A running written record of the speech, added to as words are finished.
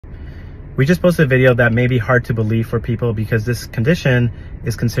We just posted a video that may be hard to believe for people because this condition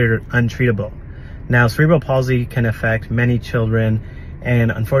is considered untreatable. Now, cerebral palsy can affect many children, and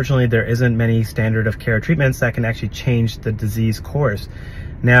unfortunately there isn't many standard of care treatments that can actually change the disease course.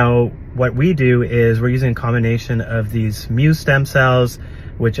 Now, what we do is we're using a combination of these mu stem cells,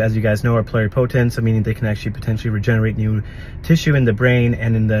 which, as you guys know, are pluripotent, so meaning they can actually potentially regenerate new tissue in the brain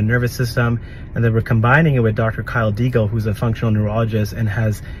and in the nervous system. And then we're combining it with Dr. Kyle Deagle, who's a functional neurologist and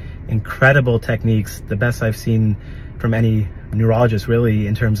has incredible techniques, the best I've seen from any neurologist really,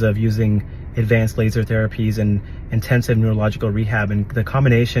 in terms of using advanced laser therapies and intensive neurological rehab. And the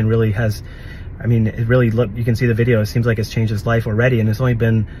combination really has, I mean, it really, you can see the video, it seems like it's changed his life already, and it's only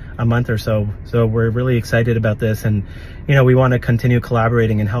been a month or so. So we're really excited about this, and you know, we want to continue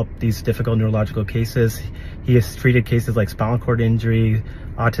collaborating and help these difficult neurological cases. He has treated cases like spinal cord injury,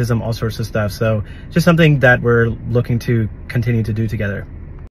 autism, all sorts of stuff. So just something that we're looking to continue to do together.